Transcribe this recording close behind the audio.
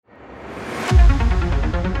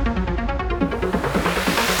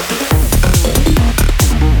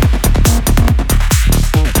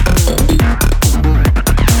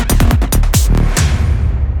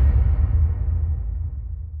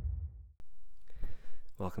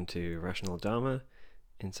Welcome to Rational Dharma,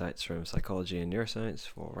 insights from psychology and neuroscience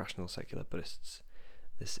for rational secular Buddhists.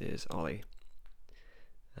 This is Ollie.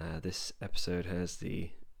 This episode has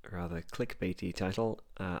the rather clickbaity title,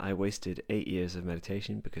 I wasted 8 years of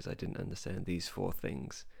meditation because I didn't understand these 4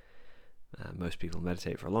 things. Most people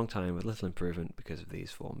meditate for a long time with little improvement because of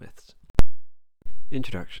these 4 myths.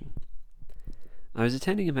 Introduction. I was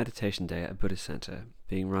attending a meditation day at a Buddhist center,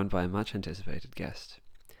 being run by a much anticipated guest.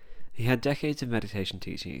 He had decades of meditation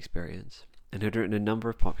teaching experience, and had written a number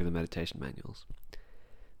of popular meditation manuals.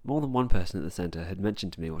 More than one person at the centre had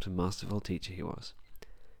mentioned to me what a masterful teacher he was.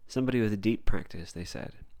 Somebody with a deep practice, they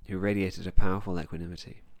said, who radiated a powerful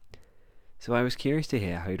equanimity. So I was curious to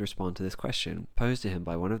hear how he'd respond to this question posed to him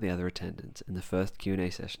by one of the other attendants in the first Q&A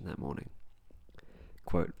session that morning.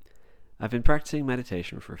 Quote, I've been practicing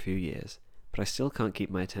meditation for a few years, but I still can't keep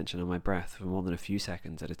my attention on my breath for more than a few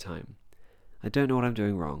seconds at a time. I don't know what I'm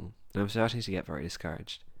doing wrong, and I'm starting to get very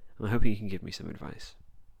discouraged. I'm hoping you can give me some advice.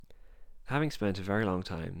 Having spent a very long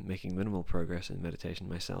time making minimal progress in meditation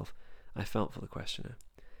myself, I felt for the questioner.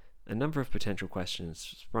 A number of potential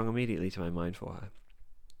questions sprung immediately to my mind for her.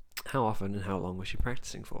 How often and how long was she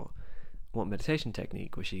practicing for? What meditation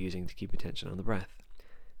technique was she using to keep attention on the breath?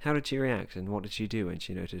 How did she react, and what did she do when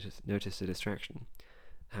she noticed a distraction?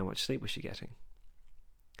 How much sleep was she getting?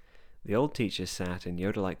 The old teacher sat in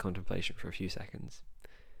Yoda-like contemplation for a few seconds.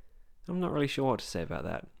 I'm not really sure what to say about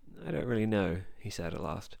that. I don't really know, he said at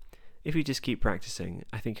last. If you just keep practicing,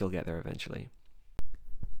 I think you'll get there eventually.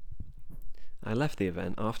 I left the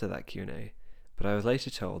event after that Q&A, but I was later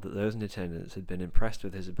told that those in attendance had been impressed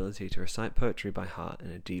with his ability to recite poetry by heart in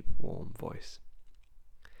a deep, warm voice.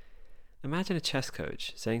 Imagine a chess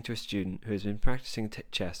coach saying to a student who has been practicing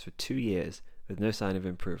chess for 2 years with no sign of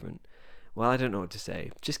improvement, well, I don't know what to say.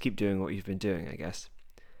 Just keep doing what you've been doing, I guess.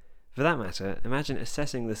 For that matter, imagine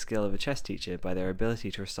assessing the skill of a chess teacher by their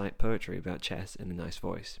ability to recite poetry about chess in a nice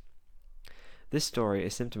voice. This story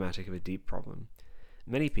is symptomatic of a deep problem.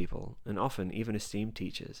 Many people, and often even esteemed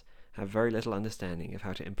teachers, have very little understanding of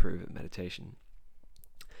how to improve at meditation.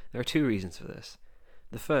 There are 2 reasons for this.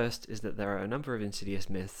 The first is that there are a number of insidious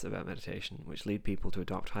myths about meditation which lead people to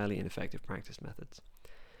adopt highly ineffective practice methods.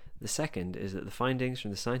 The second is that the findings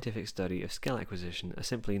from the scientific study of skill acquisition are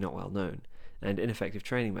simply not well known, and ineffective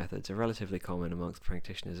training methods are relatively common amongst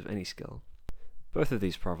practitioners of any skill. Both of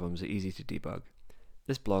these problems are easy to debug.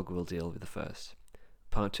 This blog will deal with the first.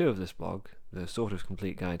 Part 2 of this blog, the sort of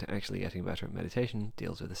complete guide to actually getting better at meditation,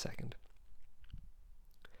 deals with the second.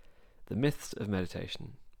 The myths of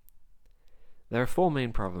meditation. There are 4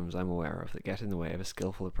 main problems I'm aware of that get in the way of a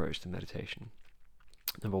skillful approach to meditation.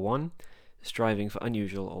 Number 1, striving for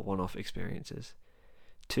unusual or one-off experiences.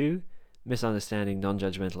 2, misunderstanding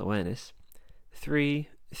non-judgmental awareness. 3,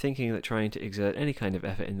 thinking that trying to exert any kind of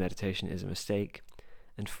effort in meditation is a mistake.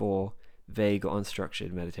 And 4, vague or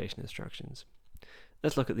unstructured meditation instructions.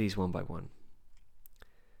 Let's look at these one by one.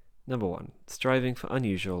 Number 1, striving for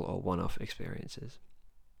unusual or one-off experiences.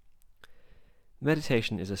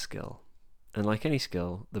 Meditation is a skill, and like any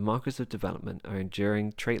skill, the markers of development are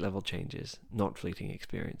enduring trait-level changes, not fleeting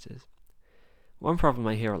experiences. One problem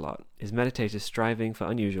I hear a lot is meditators striving for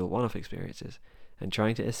unusual one-off experiences and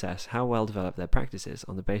trying to assess how well developed their practice is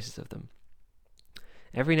on the basis of them.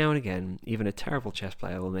 Every now and again, even a terrible chess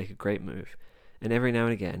player will make a great move, and every now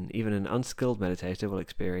and again, even an unskilled meditator will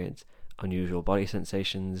experience unusual body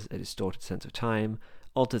sensations, a distorted sense of time,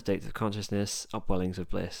 altered states of consciousness, upwellings of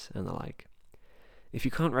bliss, and the like. If you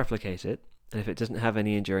can't replicate it, and if it doesn't have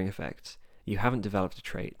any enduring effects, you haven't developed a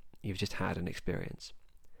trait, you've just had an experience.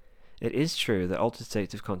 It is true that altered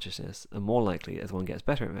states of consciousness are more likely as one gets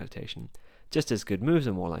better at meditation, just as good moves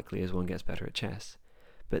are more likely as one gets better at chess.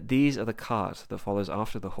 But these are the cart that follows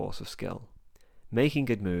after the horse of skill. Making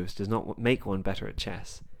good moves does not make one better at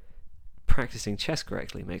chess. Practicing chess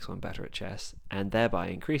correctly makes one better at chess, and thereby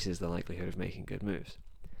increases the likelihood of making good moves.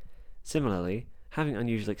 Similarly, having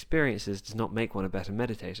unusual experiences does not make one a better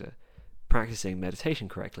meditator. Practicing meditation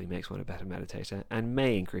correctly makes one a better meditator, and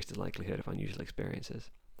may increase the likelihood of unusual experiences.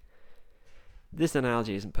 This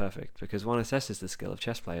analogy isn't perfect, because one assesses the skill of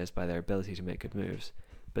chess players by their ability to make good moves,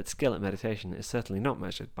 but skill at meditation is certainly not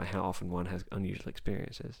measured by how often one has unusual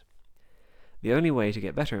experiences. The only way to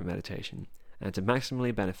get better at meditation, and to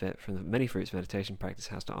maximally benefit from the many fruits meditation practice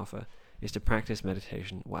has to offer, is to practice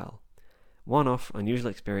meditation well. One-off, unusual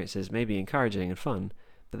experiences may be encouraging and fun,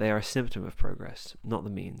 but they are a symptom of progress, not the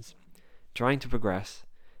means. Trying to progress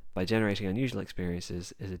by generating unusual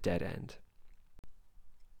experiences is a dead end.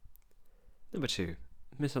 Number 2,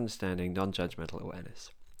 misunderstanding non-judgmental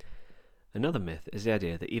awareness. Another myth is the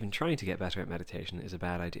idea that even trying to get better at meditation is a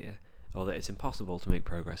bad idea, or that it's impossible to make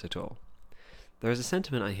progress at all. There is a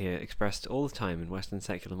sentiment I hear expressed all the time in Western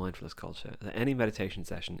secular mindfulness culture that any meditation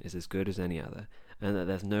session is as good as any other, and that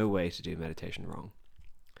there's no way to do meditation wrong.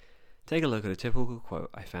 Take a look at a typical quote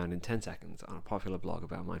I found in 10 seconds on a popular blog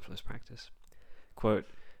about mindfulness practice. Quote,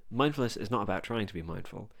 "Mindfulness is not about trying to be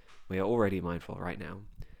mindful. We are already mindful right now.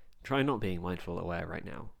 Try not being mindful aware right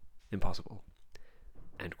now. Impossible."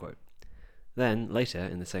 End quote. Then, later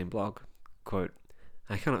in the same blog, quote,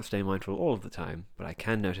 "I cannot stay mindful all of the time, but I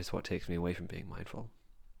can notice what takes me away from being mindful."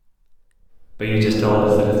 But you just told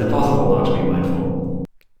us that it's impossible not to be mindful.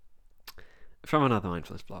 From another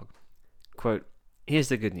mindfulness blog, quote, "Here's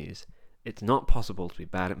the good news. It's not possible to be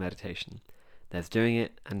bad at meditation. There's doing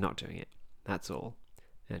it and not doing it. That's all."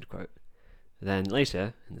 End quote. Then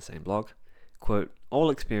later, in the same blog, quote, "All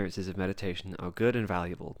experiences of meditation are good and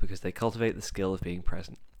valuable because they cultivate the skill of being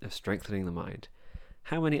present, of strengthening the mind.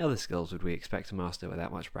 How many other skills would we expect to master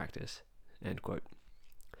without much practice?" End quote.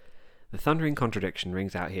 The thundering contradiction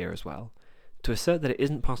rings out here as well. To assert that it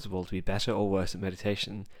isn't possible to be better or worse at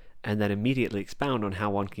meditation, and then immediately expound on how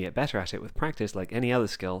one can get better at it with practice like any other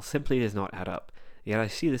skill, simply does not add up, yet I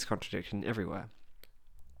see this contradiction everywhere.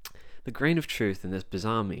 The grain of truth in this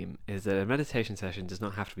bizarre meme is that a meditation session does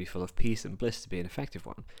not have to be full of peace and bliss to be an effective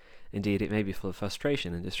one. Indeed, it may be full of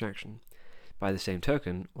frustration and distraction. By the same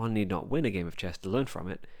token, one need not win a game of chess to learn from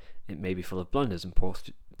it. It may be full of blunders and poor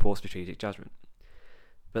strategic judgment.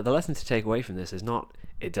 But the lesson to take away from this is not,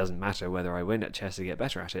 it doesn't matter whether I win at chess to get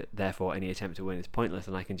better at it, therefore any attempt to win is pointless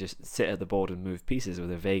and I can just sit at the board and move pieces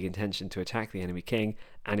with a vague intention to attack the enemy king,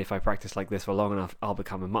 and if I practice like this for long enough, I'll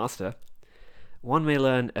become a master. One may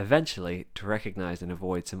learn eventually to recognize and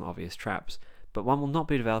avoid some obvious traps, but one will not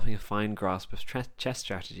be developing a fine grasp of chess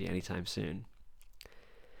strategy anytime soon.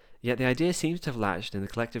 Yet the idea seems to have latched in the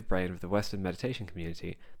collective brain of the Western meditation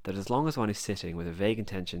community that as long as one is sitting with a vague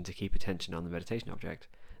intention to keep attention on the meditation object,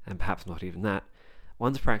 and perhaps not even that,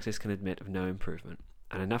 one's practice can admit of no improvement,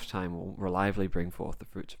 and enough time will reliably bring forth the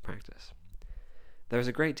fruits of practice. There is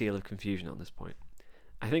a great deal of confusion on this point.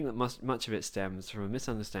 I think that much of it stems from a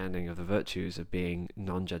misunderstanding of the virtues of being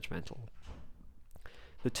non-judgmental.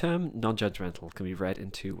 The term non-judgmental can be read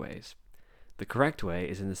in two ways. The correct way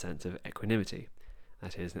is in the sense of equanimity,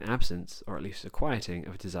 that is, an absence, or at least a quieting,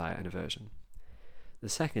 of desire and aversion. The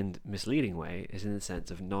second, misleading way is in the sense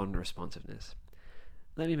of non-responsiveness.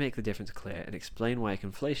 Let me make the difference clear and explain why a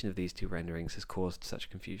conflation of these two renderings has caused such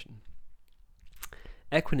confusion.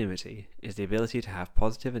 Equanimity is the ability to have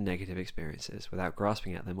positive and negative experiences without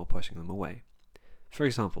grasping at them or pushing them away. For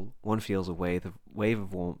example, one feels a wave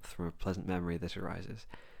of warmth from a pleasant memory that arises,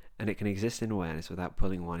 and it can exist in awareness without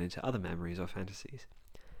pulling one into other memories or fantasies.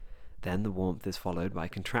 Then the warmth is followed by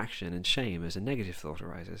contraction and shame as a negative thought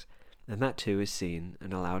arises, and that too is seen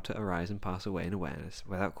and allowed to arise and pass away in awareness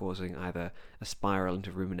without causing either a spiral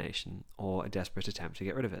into rumination or a desperate attempt to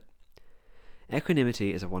get rid of it.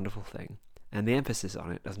 Equanimity is a wonderful thing, and the emphasis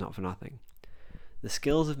on it is not for nothing. The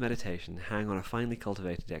skills of meditation hang on a finely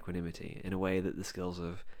cultivated equanimity in a way that the skills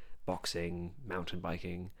of boxing, mountain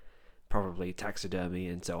biking, probably taxidermy,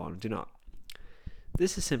 and so on do not.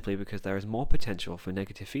 This is simply because there is more potential for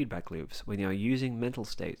negative feedback loops when you are using mental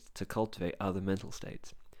states to cultivate other mental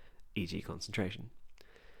states, e.g. concentration.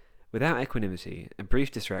 Without equanimity, a brief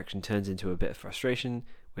distraction turns into a bit of frustration,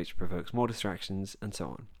 which provokes more distractions, and so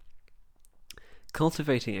on.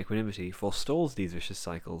 Cultivating equanimity forestalls these vicious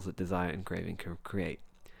cycles that desire and craving can create.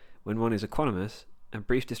 When one is equanimous, a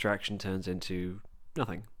brief distraction turns into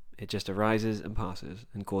nothing. It just arises and passes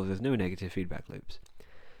and causes no negative feedback loops.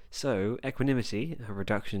 So, equanimity, a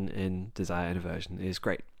reduction in desire and aversion, is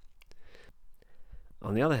great.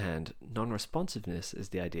 On the other hand, non-responsiveness is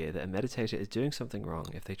the idea that a meditator is doing something wrong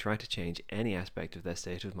if they try to change any aspect of their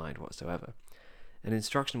state of mind whatsoever, an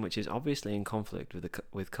instruction which is obviously in conflict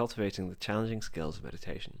with cultivating the challenging skills of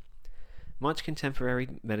meditation. Much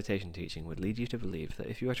contemporary meditation teaching would lead you to believe that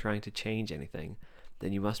if you are trying to change anything,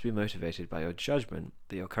 then you must be motivated by your judgment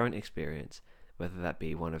that your current experience, whether that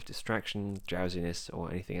be one of distraction, drowsiness, or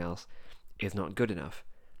anything else, is not good enough,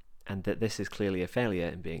 and that this is clearly a failure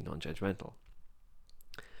in being non-judgmental.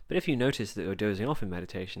 But if you notice that you're dozing off in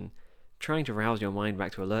meditation, trying to rouse your mind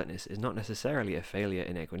back to alertness is not necessarily a failure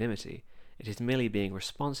in equanimity, it is merely being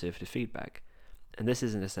responsive to feedback, and this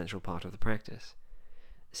is an essential part of the practice.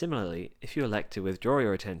 Similarly, if you elect to withdraw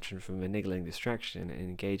your attention from a niggling distraction and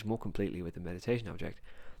engage more completely with the meditation object,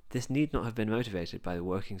 this need not have been motivated by the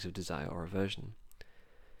workings of desire or aversion.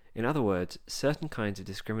 In other words, certain kinds of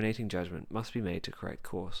discriminating judgment must be made to correct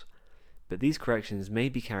course, but these corrections may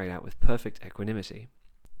be carried out with perfect equanimity.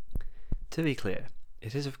 To be clear,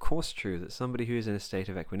 it is of course true that somebody who is in a state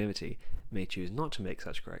of equanimity may choose not to make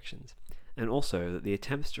such corrections, and also that the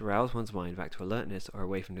attempts to rouse one's mind back to alertness or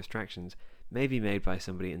away from distractions may be made by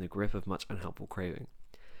somebody in the grip of much unhelpful craving.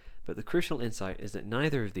 But the crucial insight is that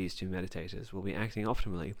neither of these two meditators will be acting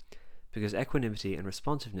optimally, because equanimity and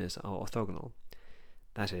responsiveness are orthogonal.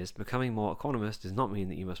 That is, becoming more equanimous does not mean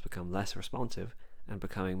that you must become less responsive, and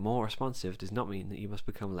becoming more responsive does not mean that you must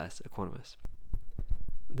become less equanimous.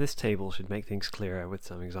 This table should make things clearer with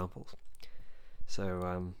some examples.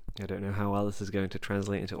 So I don't know how well this is going to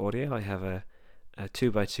translate into audio. I have a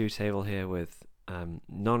 2x2 table here with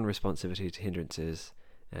non-responsivity to hindrances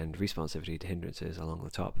and responsivity to hindrances along the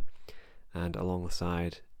top, and along the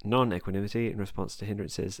side non-equanimity in response to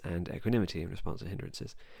hindrances and equanimity in response to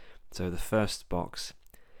hindrances. So the first box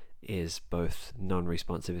is both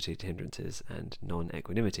non-responsivity to hindrances and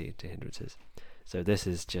non-equanimity to hindrances. So this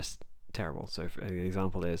is just terrible. So the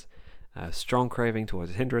example is a strong craving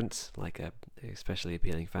towards a hindrance, like a especially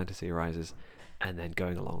appealing fantasy arises, and then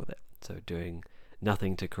going along with it. So doing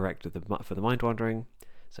nothing to correct for the mind wandering,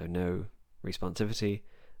 so no responsivity,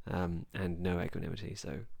 and no equanimity,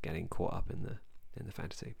 so getting caught up in the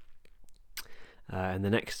fantasy. And the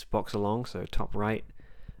next box along, so top right,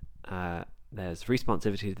 there's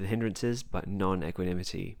responsivity to the hindrances, but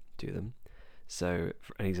non-equanimity to them. So,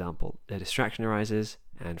 for an example, a distraction arises,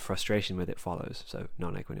 and frustration with it follows, so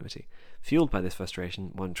non-equanimity. Fueled by this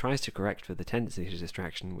frustration, one tries to correct for the tendency to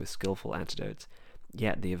distraction with skillful antidotes,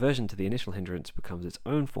 yet the aversion to the initial hindrance becomes its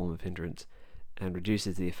own form of hindrance, and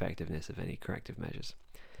reduces the effectiveness of any corrective measures.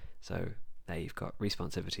 So, there you've got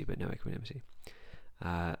responsivity, but no equanimity.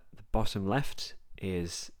 The bottom left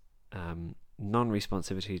is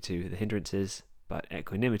non-responsivity to the hindrances, but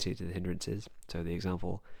equanimity to the hindrances. So the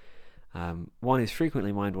example, one is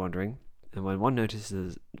frequently mind wandering, and when one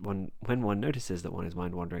notices that one is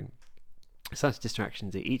mind wandering, such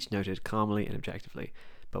distractions are each noted calmly and objectively,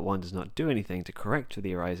 but one does not do anything to correct for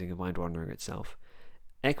the arising of mind wandering itself.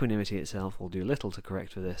 Equanimity itself will do little to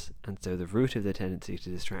correct for this, and so the root of the tendency to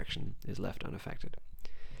distraction is left unaffected.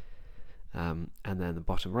 And then the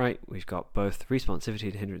bottom right, we've got both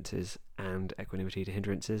responsivity to hindrances and equanimity to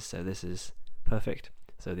hindrances, so this is perfect.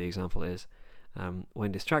 So the example is,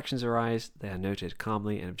 when distractions arise, they are noted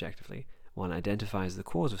calmly and objectively. One identifies the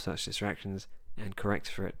cause of such distractions and corrects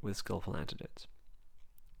for it with skillful antidotes.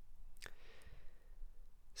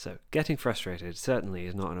 So, getting frustrated certainly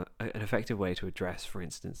is not an effective way to address, for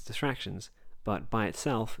instance, distractions, but by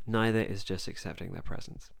itself, neither is just accepting their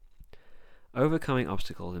presence. Overcoming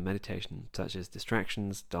obstacles in meditation, such as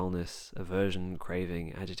distractions, dullness, aversion,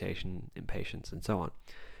 craving, agitation, impatience, and so on,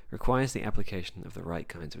 requires the application of the right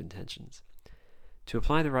kinds of intentions. To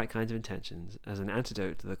apply the right kinds of intentions as an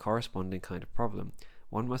antidote to the corresponding kind of problem,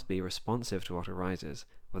 one must be responsive to what arises,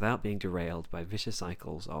 without being derailed by vicious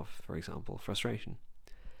cycles of, for example, frustration.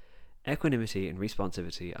 Equanimity and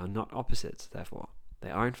responsivity are not opposites, therefore. They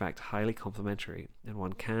are in fact highly complementary, and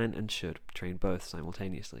one can and should train both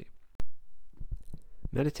simultaneously.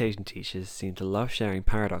 Meditation teachers seem to love sharing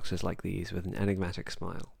paradoxes like these with an enigmatic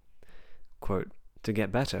smile. Quote, to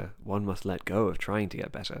get better, one must let go of trying to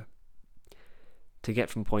get better. To get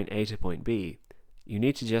from point A to point B, you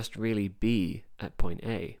need to just really be at point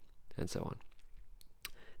A, and so on.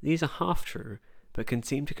 These are half true, but can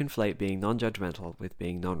seem to conflate being non-judgmental with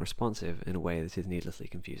being non-responsive in a way that is needlessly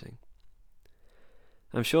confusing.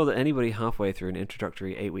 I'm sure that anybody halfway through an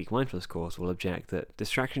introductory 8-week mindfulness course will object that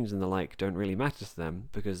distractions and the like don't really matter to them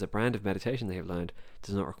because the brand of meditation they have learned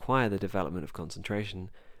does not require the development of concentration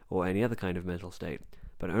or any other kind of mental state,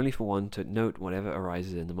 but only for one to note whatever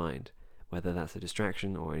arises in the mind, whether that's a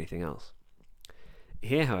distraction or anything else.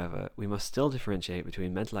 Here, however, we must still differentiate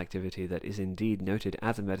between mental activity that is indeed noted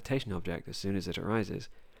as a meditation object as soon as it arises,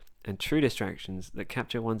 and true distractions that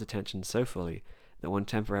capture one's attention so fully that one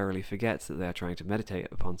temporarily forgets that they are trying to meditate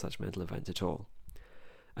upon such mental events at all.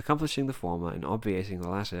 Accomplishing the former and obviating the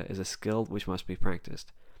latter is a skill which must be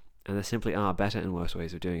practiced, and there simply are better and worse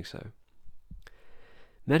ways of doing so.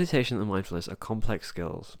 Meditation and mindfulness are complex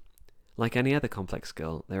skills. Like any other complex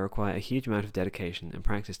skill, they require a huge amount of dedication and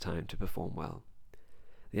practice time to perform well.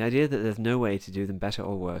 The idea that there's no way to do them better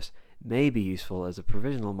or worse may be useful as a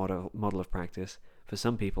provisional model of practice for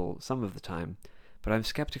some people some of the time, but I'm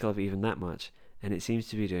skeptical of even that much, and it seems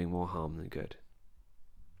to be doing more harm than good.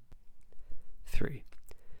 3.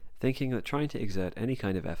 Thinking that trying to exert any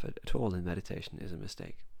kind of effort at all in meditation is a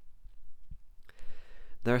mistake.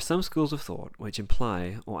 There are some schools of thought which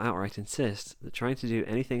imply or outright insist that trying to do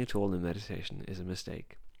anything at all in meditation is a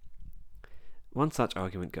mistake. One such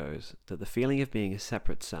argument goes that the feeling of being a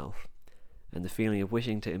separate self, and the feeling of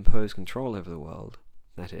wishing to impose control over the world,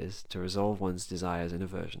 that is, to resolve one's desires and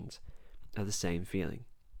aversions, are the same feeling.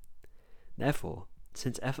 Therefore,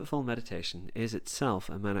 Since effortful meditation is itself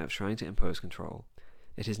a manner of trying to impose control,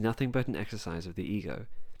 it is nothing but an exercise of the ego,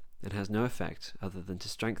 and has no effect other than to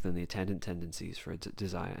strengthen the attendant tendencies for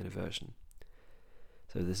desire and aversion.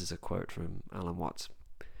 So this is a quote from Alan Watts.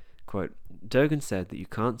 Quote, Dogen said that you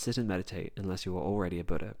can't sit and meditate unless you are already a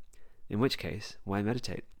Buddha, in which case, why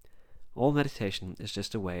meditate? All meditation is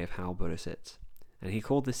just a way of how Buddha sits, and he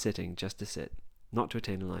called this sitting just to sit, not to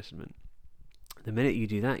attain enlightenment. The minute you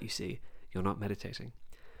do that, you see, you're not meditating.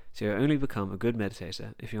 So you only become a good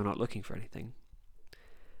meditator if you're not looking for anything.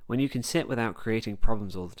 When you can sit without creating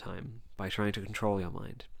problems all the time, by trying to control your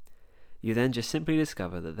mind, you then just simply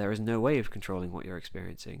discover that there is no way of controlling what you're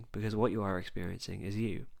experiencing, because what you are experiencing is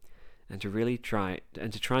you. And to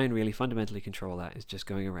try and really fundamentally control that is just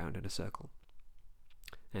going around in a circle.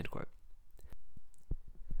 End quote.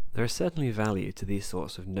 There is certainly value to these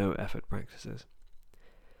sorts of no-effort practices.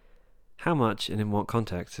 How much and in what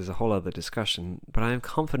context is a whole other discussion, but I am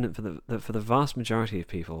confident that for the vast majority of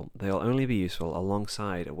people, they will only be useful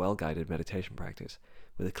alongside a well-guided meditation practice,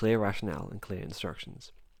 with a clear rationale and clear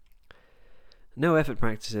instructions. No-effort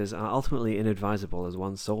practices are ultimately inadvisable as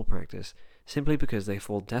one's sole practice, simply because they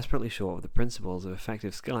fall desperately short of the principles of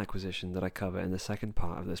effective skill acquisition that I cover in the second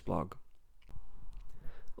part of this blog.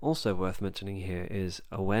 Also worth mentioning here is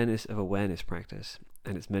awareness of awareness practice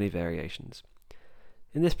and its many variations.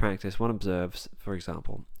 In this practice, one observes, for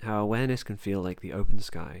example, how awareness can feel like the open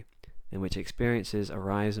sky, in which experiences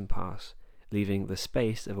arise and pass, leaving the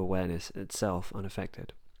space of awareness itself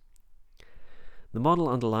unaffected. The model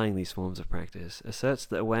underlying these forms of practice asserts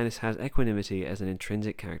that awareness has equanimity as an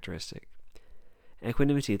intrinsic characteristic.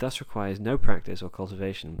 Equanimity thus requires no practice or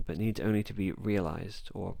cultivation, but needs only to be realized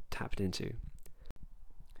or tapped into.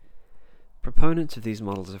 Proponents of these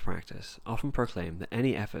models of practice often proclaim that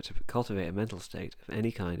any effort to cultivate a mental state of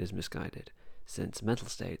any kind is misguided, since mental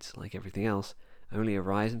states, like everything else, only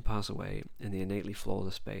arise and pass away in the innately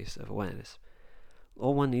flawless space of awareness.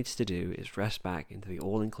 All one needs to do is rest back into the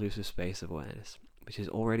all-inclusive space of awareness, which is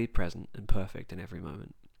already present and perfect in every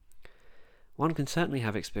moment. One can certainly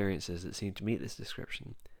have experiences that seem to meet this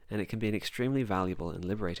description, and it can be an extremely valuable and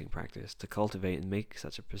liberating practice to cultivate and make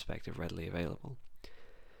such a perspective readily available.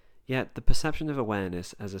 Yet, the perception of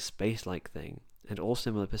awareness as a space-like thing, and all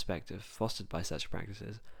similar perspectives fostered by such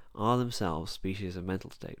practices, are themselves species of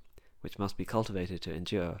mental state, which must be cultivated to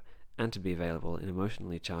endure, and to be available in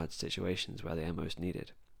emotionally charged situations where they are most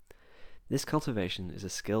needed. This cultivation is a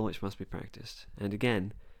skill which must be practiced, and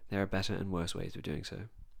again, there are better and worse ways of doing so.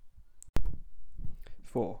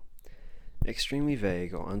 4. Extremely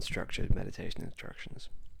vague or unstructured meditation instructions.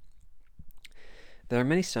 There are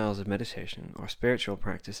many styles of meditation, or spiritual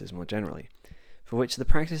practices more generally, for which the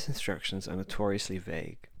practice instructions are notoriously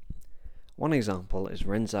vague. One example is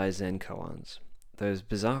Rinzai Zen koans, those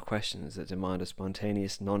bizarre questions that demand a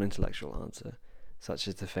spontaneous, non-intellectual answer, such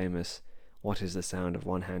as the famous, "What is the sound of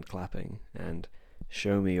one hand clapping?" and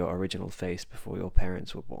 "Show me your original face before your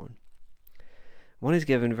parents were born." One is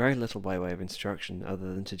given very little by way of instruction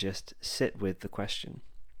other than to just sit with the question.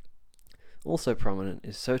 Also prominent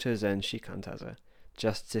is Soto Zen Shikantaza,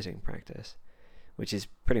 just sitting practice, which is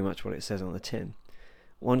pretty much what it says on the tin.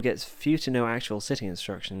 One gets few to no actual sitting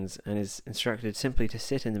instructions and is instructed simply to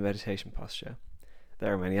sit in the meditation posture.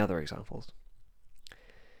 There are many other examples.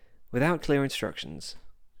 Without clear instructions,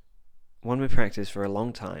 one may practice for a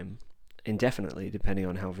long time, indefinitely depending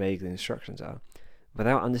on how vague the instructions are,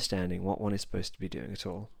 without understanding what one is supposed to be doing at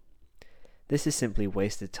all. This is simply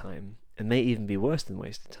wasted time, and may even be worse than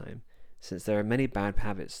wasted time, since there are many bad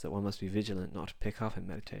habits that one must be vigilant not to pick up in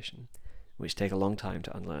meditation, which take a long time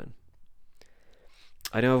to unlearn.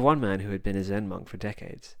 I know of one man who had been a Zen monk for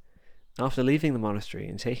decades. After leaving the monastery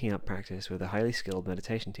and taking up practice with a highly skilled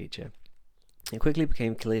meditation teacher, it quickly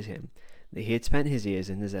became clear to him that he had spent his years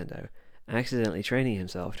in the Zendo accidentally training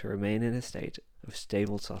himself to remain in a state of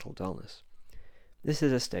stable, subtle dullness. This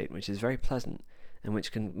is a state which is very pleasant, and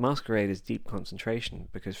which can masquerade as deep concentration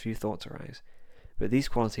because few thoughts arise, but these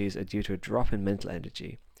qualities are due to a drop in mental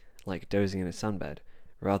energy, like dozing in a sunbed,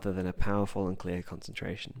 rather than a powerful and clear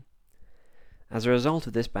concentration. As a result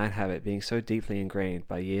of this bad habit being so deeply ingrained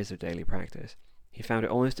by years of daily practice, he found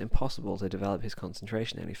it almost impossible to develop his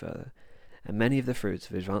concentration any further, and many of the fruits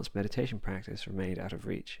of advanced meditation practice remained out of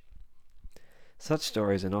reach. Such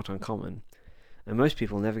stories are not uncommon, and most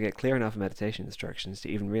people never get clear enough meditation instructions to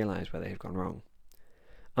even realize where they have gone wrong.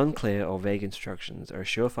 Unclear or vague instructions are a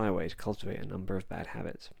surefire way to cultivate a number of bad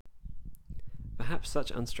habits. Perhaps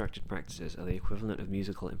such unstructured practices are the equivalent of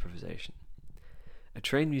musical improvisation. A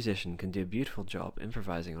trained musician can do a beautiful job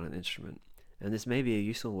improvising on an instrument, and this may be a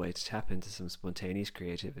useful way to tap into some spontaneous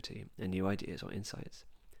creativity and new ideas or insights.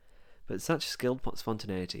 But such skilled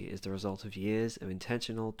spontaneity is the result of years of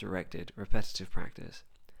intentional, directed, repetitive practice.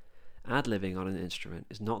 Ad-libbing on an instrument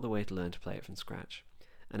is not the way to learn to play it from scratch,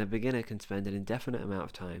 and a beginner can spend an indefinite amount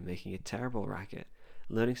of time making a terrible racket,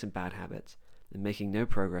 learning some bad habits, and making no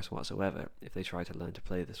progress whatsoever if they try to learn to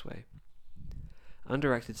play this way.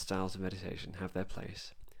 Undirected styles of meditation have their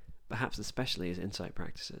place, perhaps especially as insight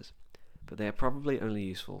practices, but they are probably only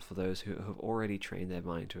useful for those who have already trained their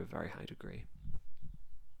mind to a very high degree.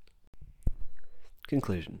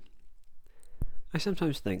 Conclusion. I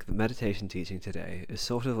sometimes think that meditation teaching today is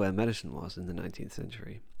sort of where medicine was in the 19th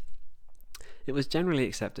century. It was generally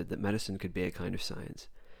accepted that medicine could be a kind of science,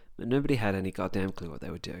 but nobody had any goddamn clue what they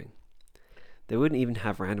were doing. They wouldn't even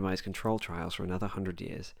have randomized control trials for another 100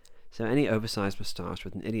 years, so any oversized moustache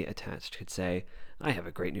with an idiot attached could say, "I have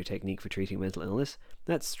a great new technique for treating mental illness.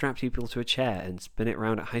 Let's strap people to a chair and spin it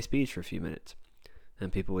around at high speeds for a few minutes."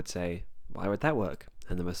 And people would say, "Why would that work?"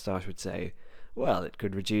 And the moustache would say, "Well, it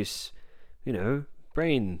could reduce,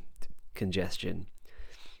 brain congestion."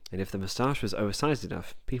 And if the moustache was oversized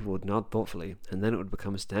enough, people would nod thoughtfully, and then it would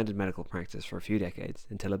become a standard medical practice for a few decades,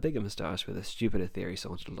 until a bigger moustache with a stupider theory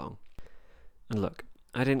sauntered along. And look,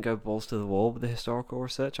 I didn't go balls to the wall with the historical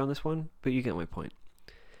research on this one, but you get my point.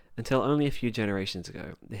 Until only a few generations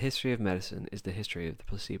ago, the history of medicine is the history of the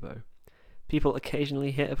placebo. People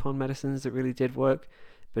occasionally hit upon medicines that really did work,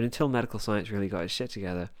 but until medical science really got its shit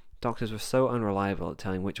together, doctors were so unreliable at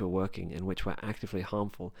telling which were working and which were actively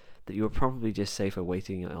harmful that you were probably just safer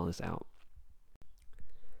waiting your illness out.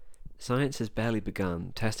 Science has barely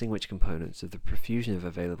begun testing which components of the profusion of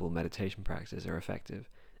available meditation practices are effective,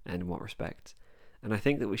 and in what respects, and I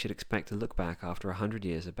think that we should expect to look back after 100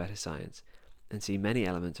 years of better science and see many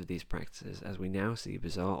elements of these practices as we now see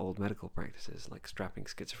bizarre old medical practices like strapping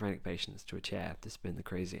schizophrenic patients to a chair to spin the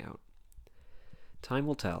crazy out. Time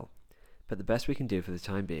will tell, but the best we can do for the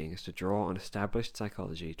time being is to draw on established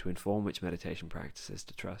psychology to inform which meditation practices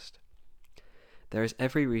to trust. There is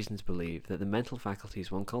every reason to believe that the mental faculties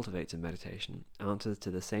one cultivates in meditation answer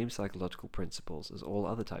to the same psychological principles as all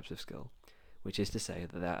other types of skill, which is to say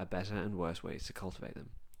that there are better and worse ways to cultivate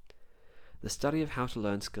them. The study of how to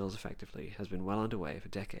learn skills effectively has been well underway for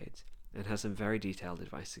decades, and has some very detailed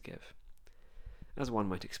advice to give. As one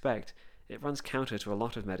might expect, it runs counter to a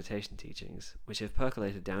lot of meditation teachings, which have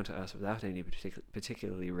percolated down to us without any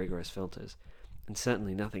particularly rigorous filters, and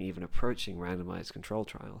certainly nothing even approaching randomized control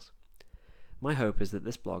trials. My hope is that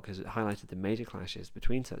this blog has highlighted the major clashes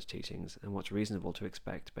between such teachings and what's reasonable to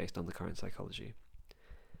expect based on the current psychology.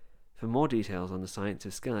 For more details on the science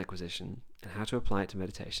of skill acquisition and how to apply it to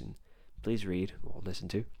meditation, please read, or listen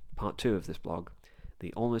to, part 2 of this blog,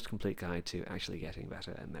 The Almost Complete Guide to Actually Getting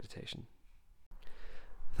Better at Meditation.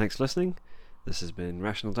 Thanks for listening. This has been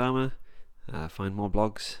Rational Dharma. Find more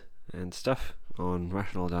blogs and stuff on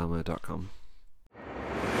rationaldharma.com.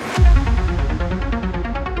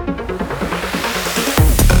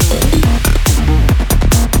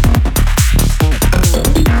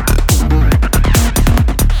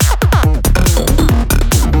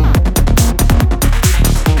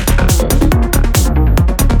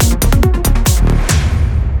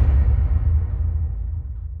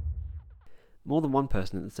 More than one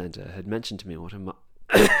person at the centre had mentioned to me what a